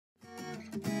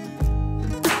Hello,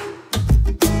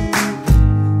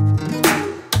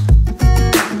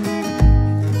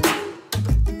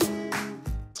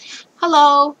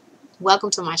 welcome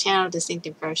to my channel,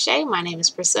 Distinctive Crochet. My name is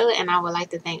Priscilla, and I would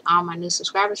like to thank all my new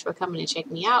subscribers for coming and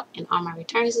checking me out, and all my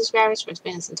returning subscribers for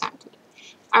spending some time with me.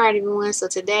 Alright everyone, so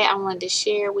today I wanted to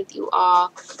share with you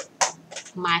all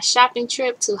my shopping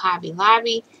trip to Hobby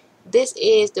Lobby. This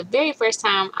is the very first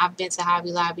time I've been to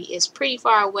Hobby Lobby. It's pretty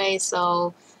far away,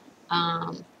 so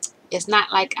it's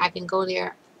not like I can go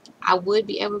there.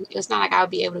 It's not like I'll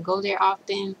be able to go there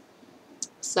often.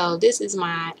 So this is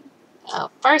my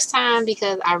first time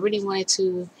because I really wanted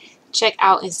to check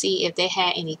out and see if they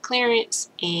had any clearance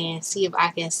and see if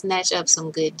I can snatch up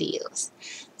some good deals.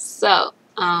 So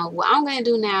what I'm going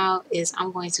to do now is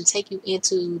I'm going to take you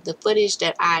into the footage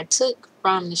that I took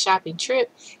from the shopping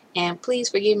trip. And please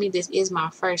forgive me, this is my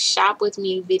first shop with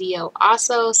me video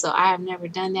also, so I have never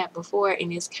done that before,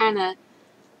 and it's kind of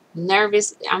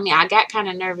nervous. I got kind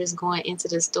of nervous going into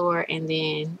the store and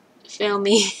then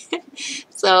filming.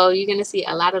 So you're gonna see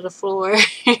a lot of the floor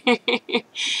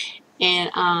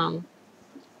and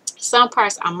some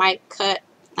parts I might cut,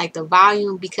 like the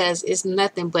volume, because it's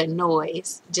nothing but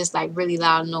noise, just like really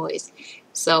loud noise.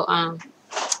 So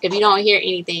if you don't hear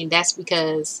anything, that's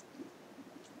because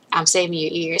I'm saving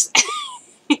your ears.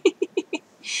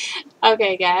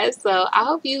 Okay guys, so I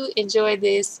hope you enjoyed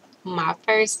this, my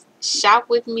first shop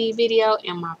with me video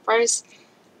and my first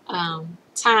time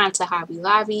to Hobby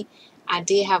Lobby. I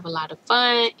did have a lot of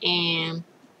fun, and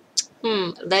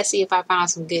let's see if I found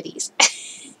some goodies.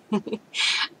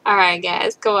 Alright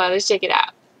guys, come on, let's check it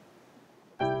out.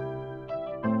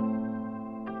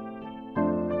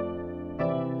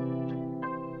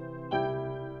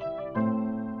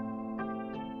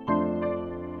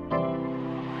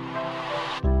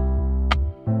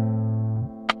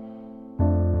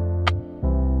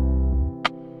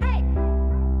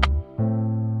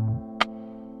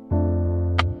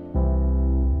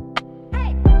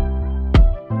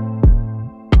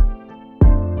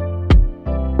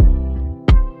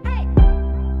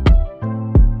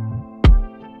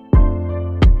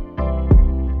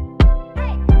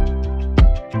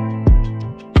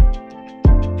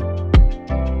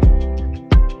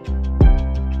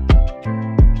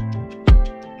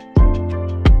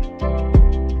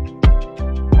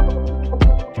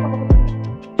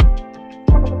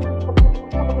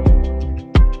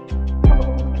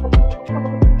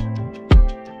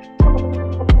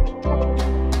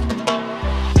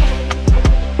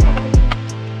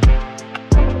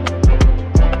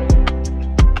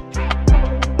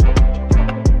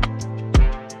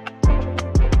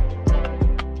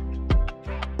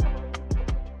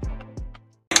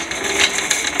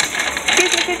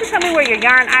 Tell me where your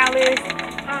yarn aisle is.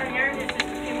 Yarn is just a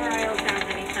few more aisles down,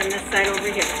 honey, on this side over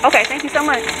here. Okay, thank you so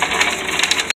much.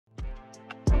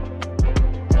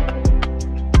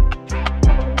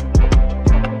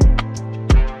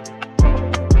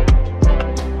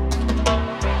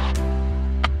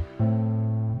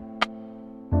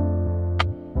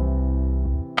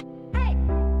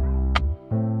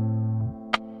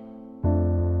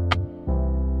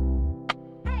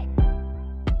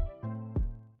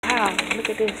 Wow, look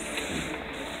at this.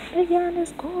 The yarn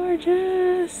is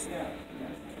gorgeous.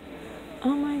 Oh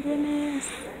my goodness.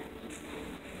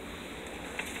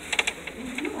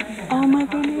 Oh my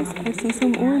goodness. I see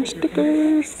some orange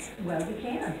stickers.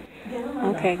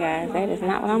 Okay guys, that is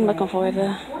not what I'm looking for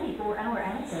though.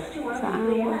 So I'm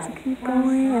going to keep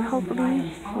going and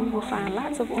hopefully we will find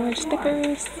lots of orange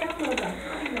stickers.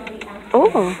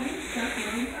 Oh,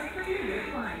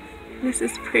 this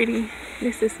is pretty.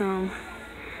 This is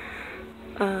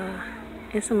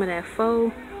and some of that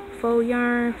faux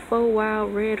yarn, faux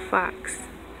wild red fox.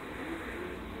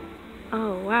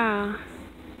 Oh wow,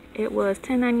 it was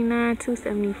 $10.99,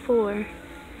 $2.74,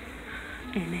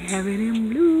 and they have it in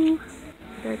blue.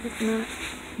 That is not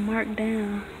marked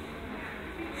down.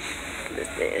 What is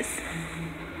this?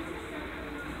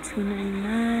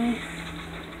 $2.99.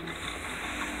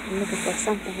 I'm looking for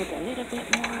something with a little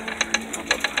bit more of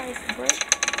a price break.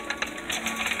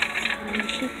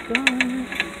 Keep going.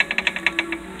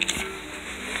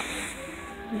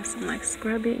 There's some like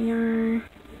scrub it yarn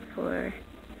for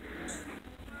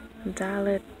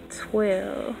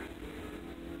 $1.12.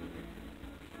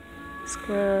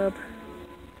 Scrub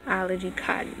allergy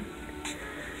cotton.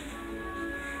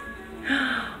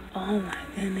 Oh my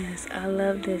goodness, I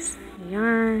love this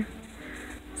yarn.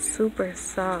 Super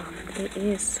soft. It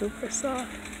is super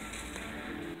soft.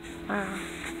 Wow.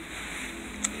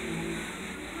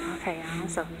 Okay, I'm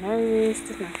so nervous.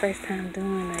 This is my first time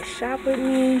doing a shop with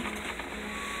me.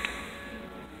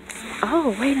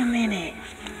 Oh, wait a minute.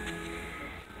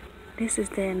 This is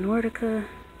that Nordica.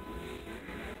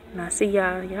 Now see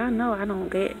y'all know I don't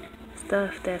get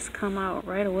stuff that's come out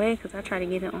right away because I try to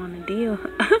get it on a deal.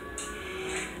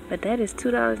 But that is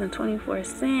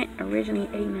 $2.24, originally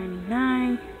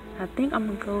 $8.99. I think I'm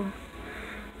gonna go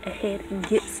ahead and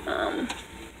get some.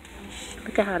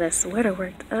 Look at how that sweater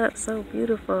worked up, so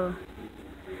beautiful.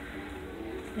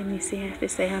 Let me see if it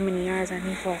say how many yards I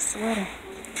need for a sweater.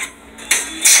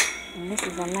 And this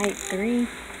is a light 3.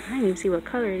 I didn't even see what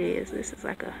color it is. This is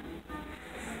like a,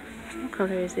 what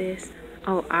color is this?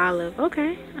 Oh, olive.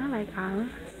 Okay, I like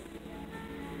olive.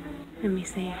 Let me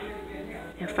see.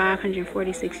 And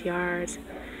 546 yards.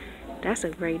 That's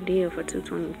a great deal for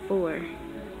 $2.24.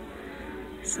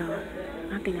 So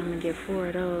I think I'm gonna get 4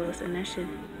 of those, and that should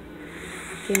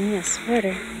give me a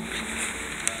sweater.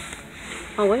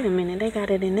 Oh, wait a minute, they got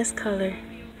it in this color,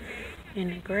 in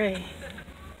the gray.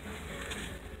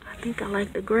 I think I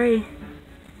like the gray,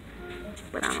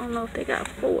 but I don't know if they got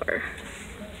 4.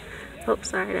 Oh,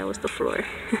 sorry, that was the floor.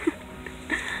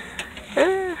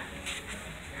 They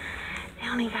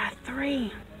only got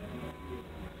 3.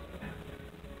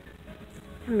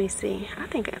 Let me see. I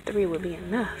think a 3 would be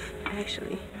enough,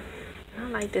 actually. I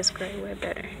like this gray way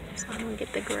better, so I'm gonna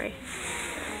get the gray.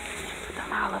 Put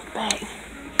the olive back.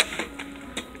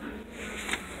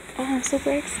 Oh, I'm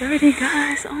super excited,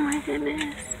 guys. Oh my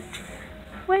goodness.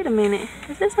 Wait a minute.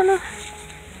 Is this enough?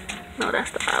 No,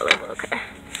 that's the olive. Okay.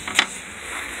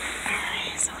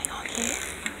 Alright, so we gonna get.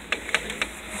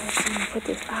 I'm gonna put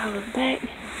this olive back.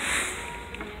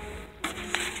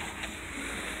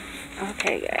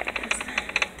 Okay, guys.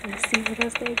 Let's see what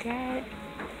else they got.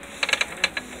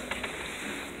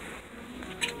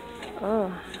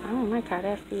 Oh, I don't like how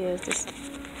that feels. This.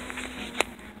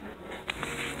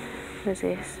 What is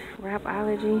this?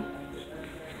 Rapology?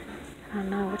 I don't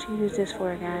know what you use this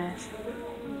for, guys.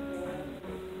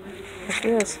 It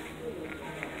feels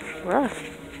rough.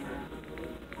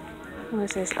 What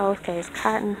is this? Oh, okay, it's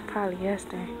cotton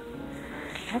polyester.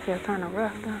 That feels kind of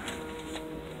rough, though.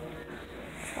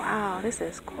 Wow, this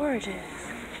is gorgeous.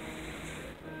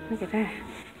 Look at that.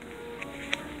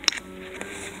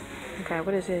 Okay,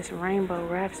 what is this? Rainbow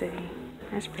Rhapsody.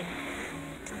 That's pretty.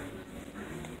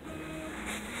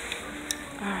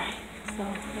 Alright, so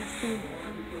let's see.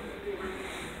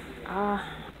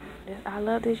 I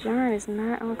love this yarn. It's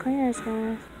not on clearance,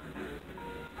 guys.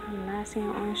 I'm not seeing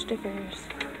orange stickers.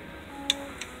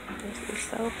 This is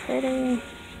so pretty.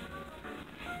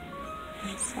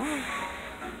 And soft.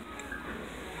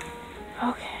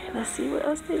 Okay, let's see what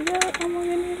else they got. Oh my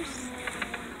goodness.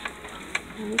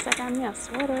 At least I got me a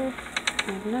sweater.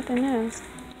 If nothing else.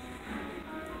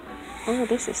 Oh,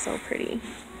 this is so pretty.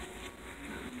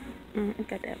 It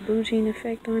got that bougine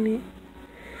effect on it.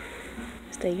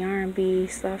 It's the Yarn Bee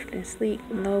Soft and Sleek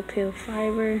Low Pill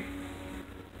Fiber.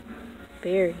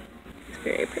 It's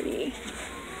very pretty.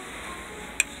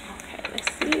 Okay, let's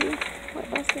see what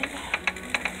else they got.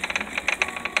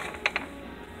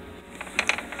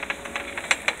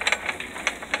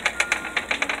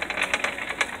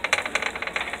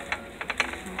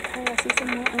 Okay, I see some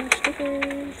more orange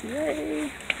stickers.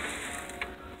 Yay!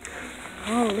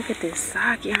 Oh, look at this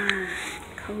sock yarn.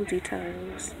 Cozy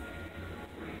Toes.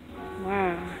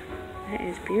 Wow, that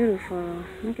is beautiful.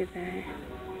 Look at that.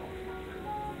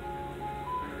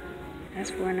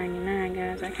 That's $4.99,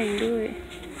 guys. I can't do it.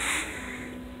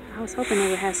 I was hoping they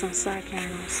would have some sock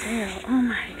yarn on sale. Oh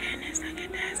my goodness, look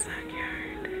at that sock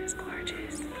yarn. That is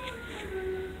gorgeous.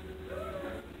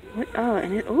 What? Oh,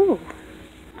 and it. Oh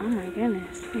my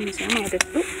goodness. Let me see. I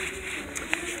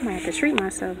might have to treat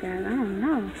myself, guys. I don't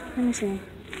know. Let me see.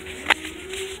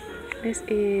 This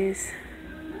is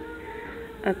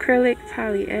acrylic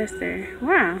polyester.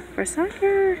 Wow, for sock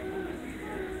yarn?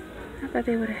 I thought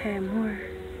they would have had more.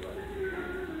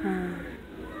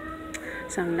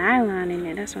 Some nylon in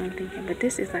there. That's what I'm thinking. But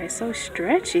this is like so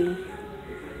stretchy.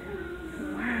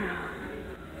 Wow.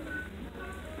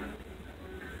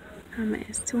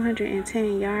 It's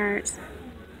 210 yards.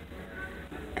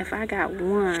 If I got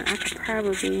one, I could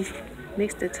probably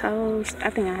mix the toes. I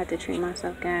think I have to treat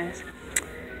myself, guys.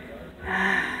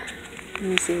 Let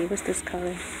me see. What's this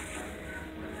color?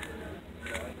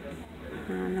 I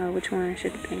don't know which one.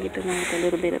 Should I get the one with a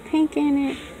little bit of pink in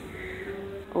it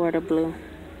or the blue?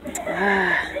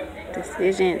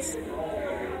 Decisions.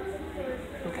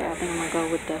 Okay, I think I'm gonna go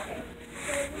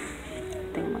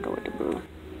with the blue.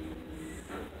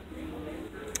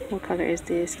 What color is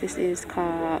this? This is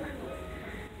called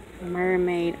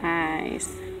Mermaid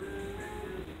Eyes.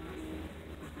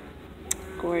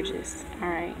 Gorgeous.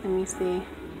 Alright, let me see.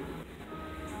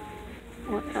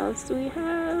 What else do we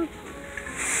have?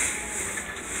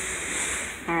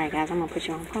 Alright. Alright guys, I'm gonna put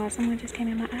you on pause. Someone just came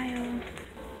in my aisle.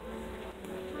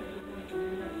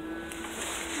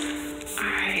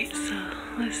 Alright, so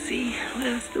let's see. What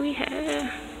else do we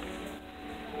have?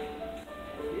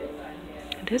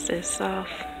 This is soft,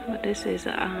 but this is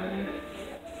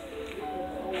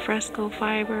Fresco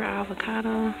fiber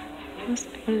avocado. What is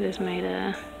this made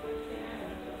of?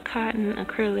 Cotton,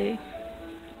 acrylic,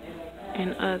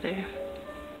 and other.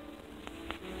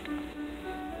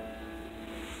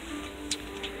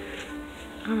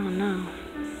 I don't know.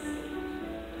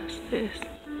 What's this?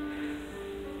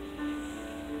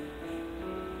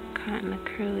 Cotton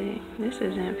acrylic. This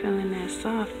isn't feeling that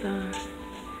soft though.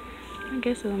 I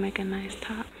guess it'll make a nice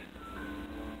top.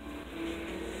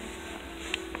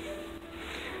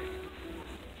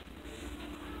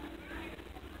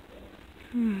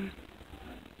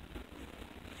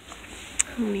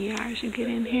 How many yards you get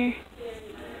in here?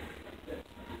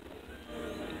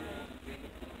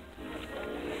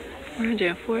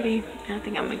 $140. I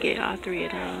think I'm gonna get all 3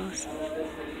 of those.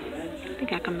 I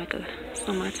think I can make a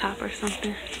summer top or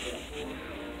something.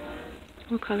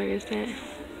 What color is that?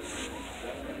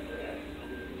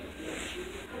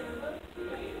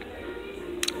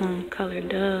 Color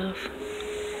Dove.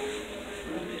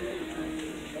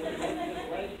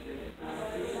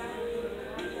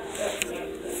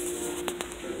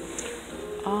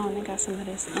 Oh, and they got some of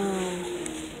this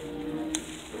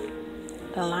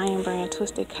the Lion Brand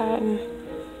Twisted Cotton,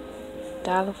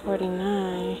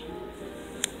 $1.49.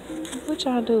 What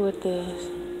y'all do with this?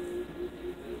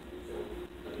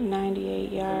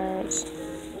 98 yards.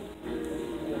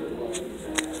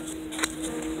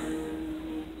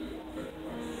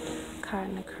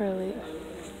 Cotton acrylic.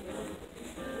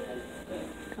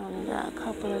 Only got a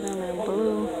couple of them in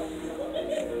blue.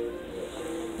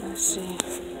 Let's see.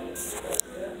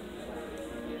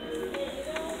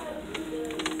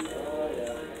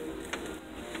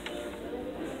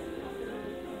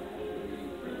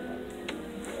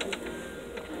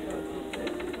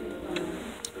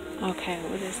 Okay,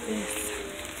 what is this?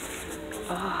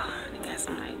 Oh, they got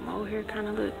some like mohair kind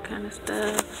of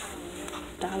stuff.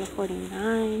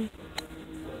 $1.49.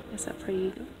 It's a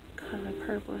pretty color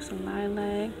purple, some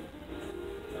lilac.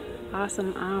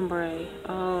 Awesome ombre.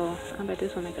 Oh, I bet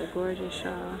this will make a gorgeous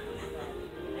shawl.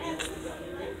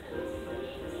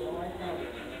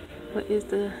 What is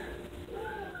the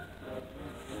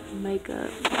makeup?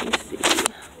 Let me see.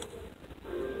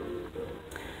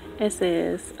 It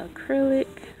says acrylic.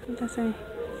 What did I say?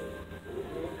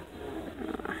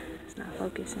 It's not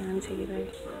focusing. Let me take it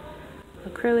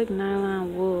back. Acrylic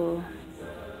nylon wool.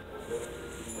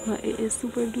 But it is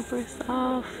super duper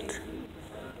soft.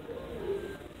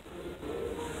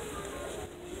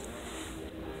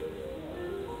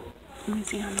 Let me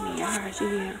see how many yards you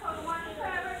get.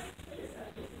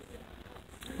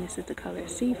 This is the color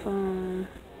Seafoam.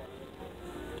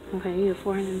 Okay, you get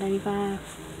 $435.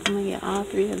 I'm gonna get all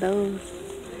 3 of those.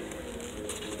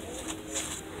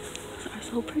 They're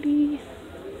so pretty.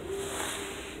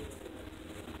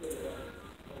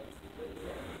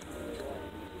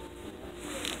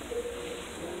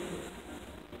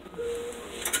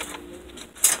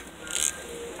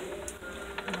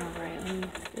 Alright, let me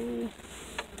see.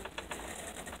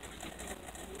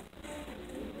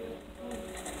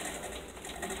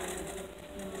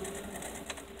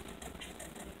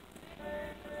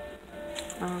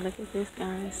 Oh, look at this,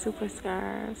 guys. Super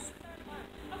Scars.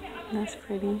 That's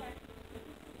pretty.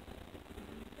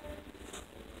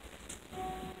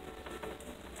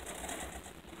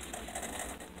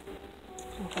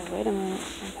 Okay, wait a minute.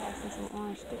 I'm passing some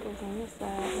orange stickers on this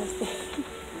side. Let's see.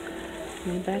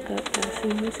 Let me back up. Did I see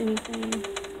miss anything?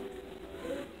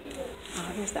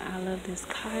 Oh, here's the I Love This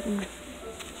Cotton.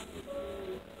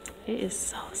 It is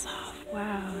so soft.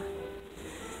 Wow.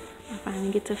 I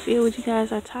finally get to feel what you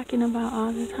guys are talking about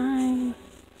all the time.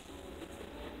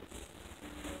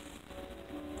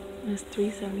 It's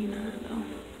 $3.79 though.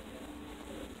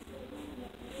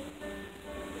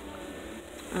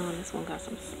 Oh, this one got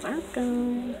some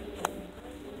sparkle.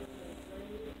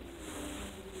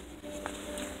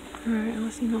 Alright, I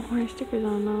don't see no orange stickers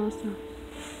on those. So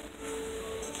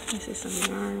this is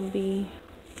some R&B.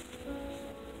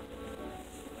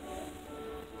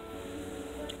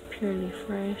 Purely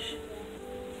Fresh.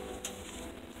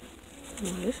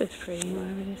 Oh, this is pretty,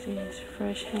 whatever this is.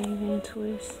 Fresh Haven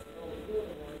Twist.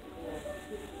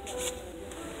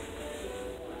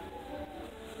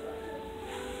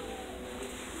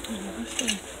 Oh, what's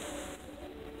this?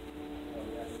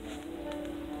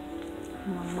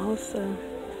 Mimosa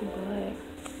Black.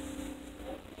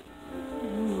 I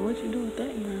don't know what you do with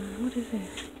that yarn. What is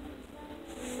this?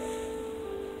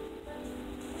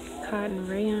 Cotton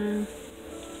Rayon.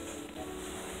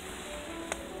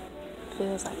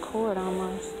 feels like cord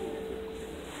almost.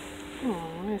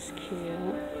 Oh, that's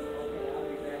cute.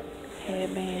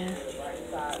 Headband.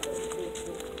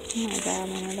 I might grab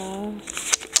one of those.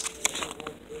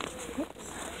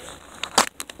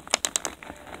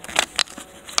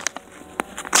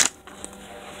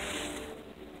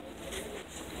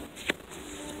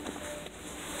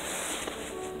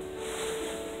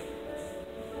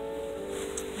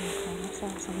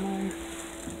 Some more.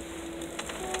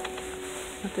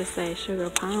 What this say? Sugar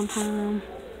pom pom.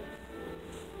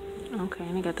 Okay,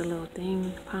 and they got the little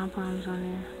thing, pom poms on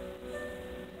there.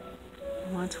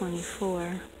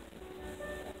 124.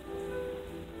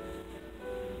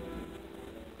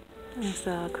 It's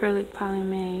acrylic,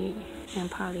 polymade, and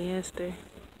polyester.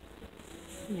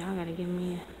 Y'all gotta give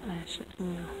me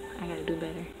I gotta do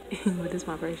better. But this is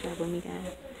my first shop with me,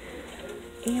 guys.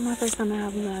 And my first time at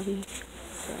Hobby Lobby.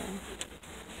 So.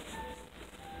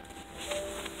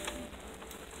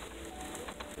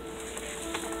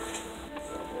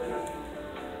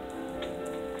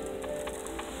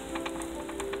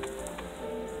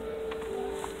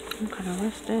 Okay,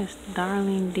 what's this?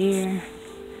 Darling Dear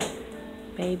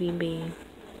Baby Bee.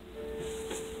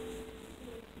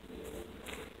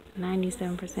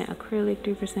 97% acrylic,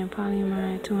 3%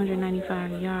 polyamide,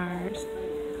 295 yards.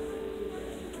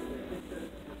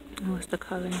 What's the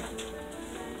color?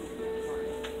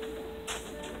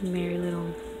 Merry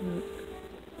Little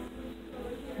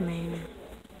Man.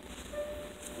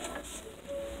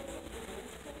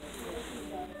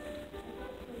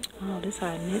 Oh, this how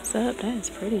it knits up. That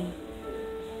is pretty.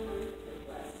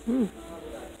 I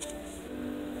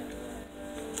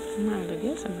might have to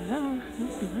get some of that.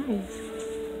 That's nice.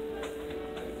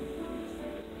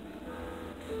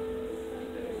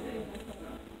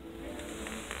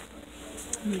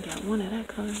 We got one of that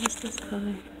color. What's this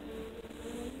color?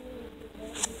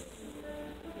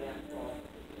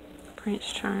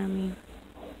 Prince Charming.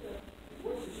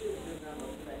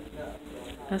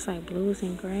 That's like blues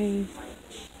and grays.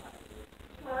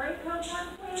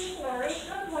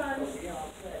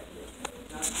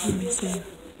 Let me see.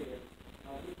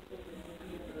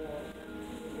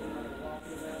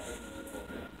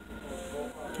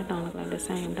 That don't look like the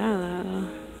same dialogue though.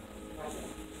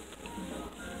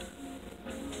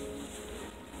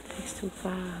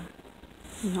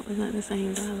 625. No, it's not the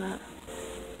same dialogue.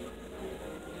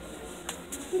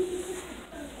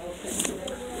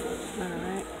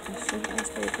 Alright, let's see what else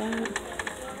they got.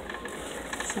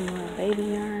 Some more baby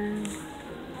yarn.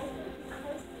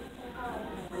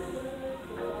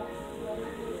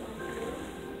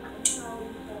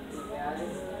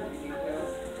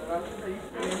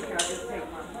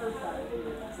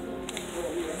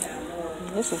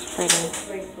 This is pretty.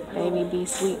 Baby Bee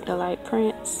Sweet Delight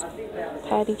Prince.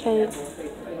 Patty cake.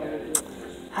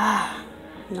 Ah,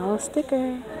 no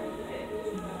sticker.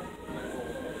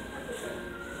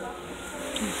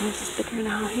 There's a sticker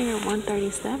down here,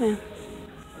 137.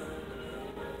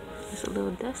 It's a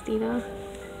little dusty though.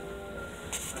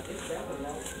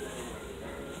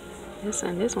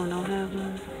 This one don't have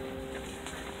one.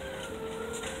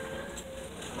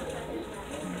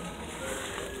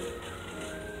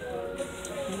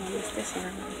 What's this one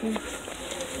right here?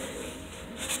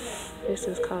 This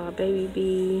is called Baby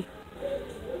Bee,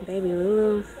 Baby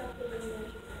Lulu.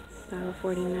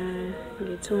 $1.49. You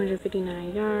get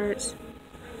 259 yards.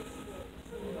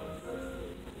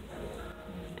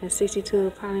 And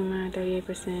 62 polyamide,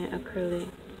 38% acrylic.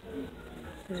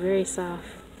 It's very soft.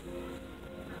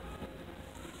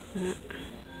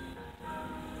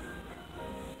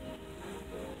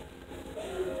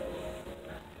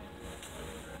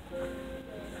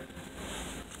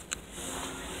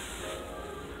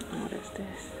 What is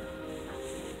this?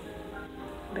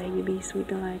 Baby Bee Sweet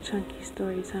Delight Chunky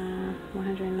Story Time,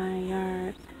 109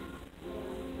 yards.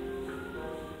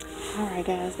 Alright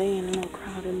guys, they in a little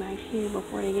crowded back here.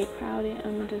 Before they get crowded,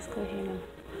 I'm gonna just go ahead and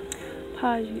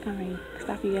pause you,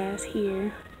 stop you guys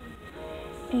here.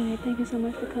 And thank you so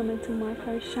much for coming to my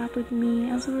first shop with me.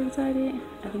 I'm super excited.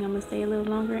 I think I'm gonna stay a little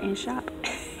longer and shop.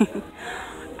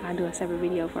 I'll do a separate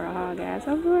video for a haul, guys.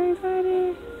 I'm super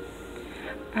excited.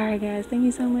 Alright guys, thank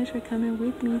you so much for coming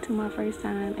with me to my first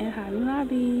time at Hobby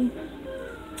Lobby.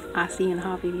 I'll see you in the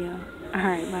haul video.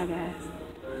 Alright, bye guys.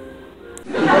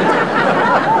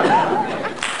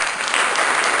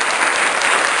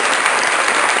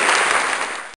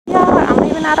 Y'all, I'm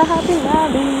leaving out of Hobby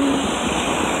Lobby.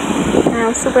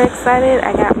 I'm super excited.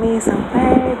 I got me some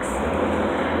bags.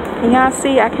 And y'all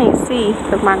see, I can't see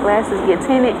because my glasses get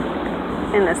tinted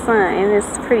in the sun, and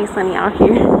it's pretty sunny out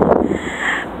here.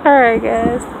 Alright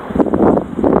guys,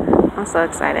 I'm so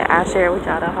excited. I'll share it with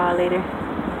y'all the haul later.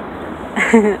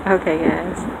 Okay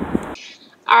guys.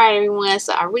 Alright everyone,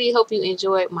 so I really hope you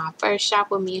enjoyed my first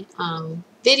shop with me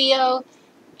video.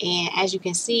 And as you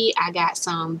can see, I got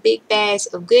some big bags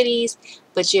of goodies,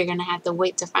 but you're gonna have to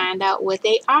wait to find out what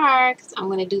they are, because I'm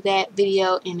gonna do that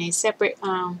video in a separate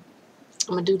I'm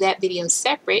gonna do that video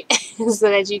separate so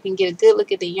that you can get a good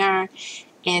look at the yarn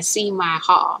and see my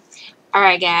haul.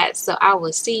 Alright guys, so I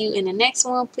will see you in the next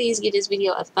one. Please give this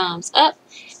video a thumbs up,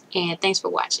 and thanks for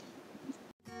watching.